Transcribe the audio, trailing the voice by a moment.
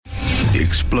The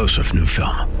explosive new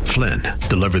film, Flynn,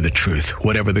 Deliver the Truth,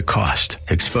 Whatever the Cost,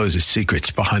 exposes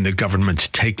secrets behind the government's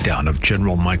takedown of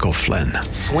General Michael Flynn.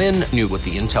 Flynn knew what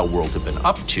the intel world had been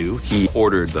up to. He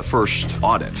ordered the first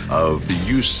audit of the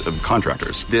use of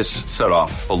contractors. This set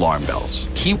off alarm bells.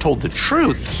 He told the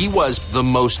truth. He was the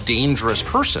most dangerous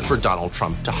person for Donald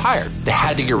Trump to hire. They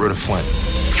had to get rid of Flynn.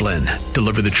 Flynn,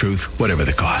 Deliver the Truth, Whatever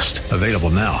the Cost. Available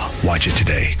now. Watch it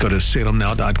today. Go to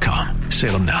salemnow.com.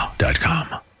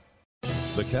 salemnow.com.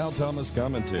 The Cal Thomas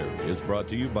Commentary is brought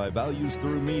to you by Values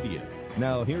Through Media.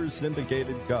 Now here's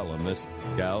syndicated columnist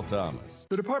Cal Thomas.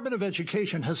 The Department of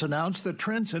Education has announced that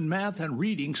trends in math and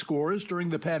reading scores during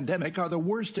the pandemic are the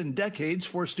worst in decades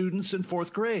for students in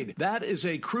fourth grade. That is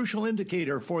a crucial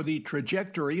indicator for the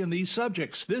trajectory in these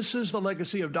subjects. This is the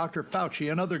legacy of Dr. Fauci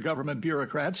and other government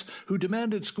bureaucrats who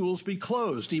demanded schools be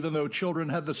closed, even though children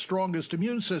had the strongest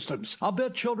immune systems. I'll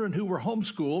bet children who were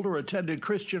homeschooled or attended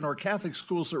Christian or Catholic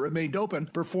schools that remained open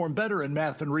perform better in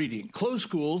math and reading. Closed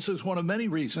schools is one of many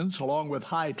reasons, along with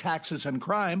high taxes and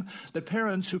crime, that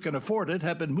parents who can afford it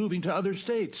have been moving to other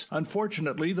states.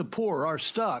 Unfortunately, the poor are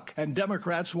stuck, and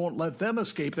Democrats won't let them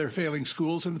escape their failing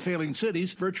schools and failing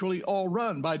cities, virtually all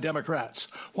run by Democrats.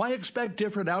 Why expect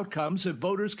different outcomes if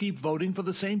voters keep voting for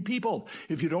the same people?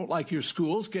 If you don't like your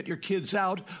schools, get your kids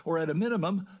out, or at a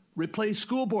minimum, replace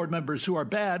school board members who are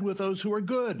bad with those who are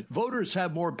good. Voters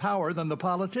have more power than the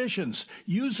politicians.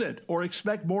 Use it or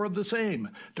expect more of the same.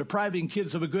 Depriving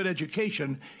kids of a good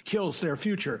education kills their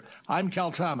future. I'm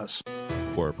Cal Thomas.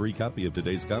 For a free copy of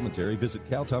today's commentary, visit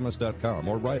calthomas.com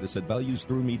or write us at Values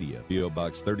Through Media, P.O.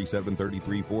 Box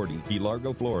 373340, Key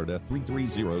Largo, Florida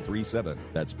 33037.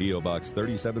 That's P.O. Box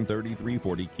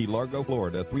 373340, Key Largo,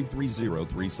 Florida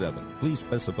 33037. Please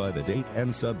specify the date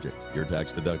and subject. Your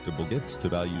tax-deductible gifts to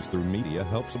Values Through Media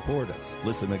help support us.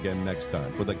 Listen again next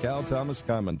time for the Cal Thomas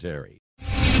Commentary.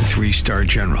 Three-star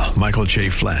General Michael J.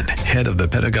 Flynn, head of the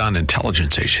Pentagon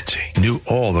Intelligence Agency, knew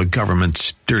all the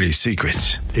government's dirty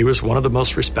secrets. He was one of the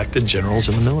most respected generals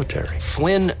in the military.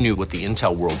 Flynn knew what the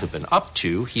intel world had been up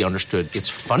to. He understood its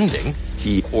funding.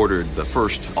 He ordered the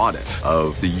first audit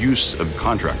of the use of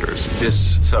contractors.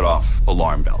 This set off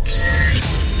alarm bells.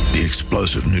 The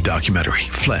explosive new documentary,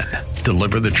 Flynn,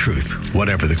 Deliver the Truth,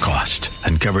 Whatever the Cost,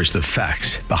 uncovers the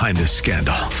facts behind this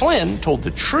scandal. Flynn told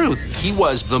the truth. He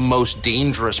was the most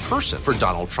dangerous person for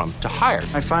Donald Trump to hire.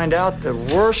 I find out the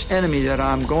worst enemy that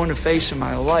I'm going to face in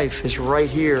my life is right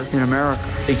here in America.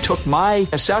 They took my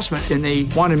assessment and they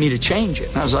wanted me to change it.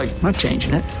 And I was like, I'm not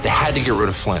changing it. They had to get rid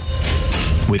of Flynn.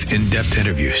 With in-depth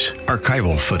interviews,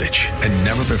 archival footage, and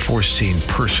never-before-seen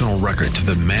personal records of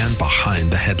the man behind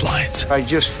the headlines. I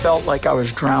just felt like I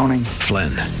was drowning.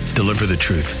 Flynn, Deliver the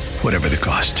Truth, Whatever the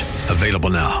Cost.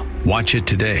 Available now. Watch it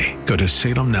today. Go to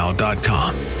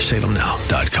salemnow.com.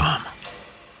 salemnow.com.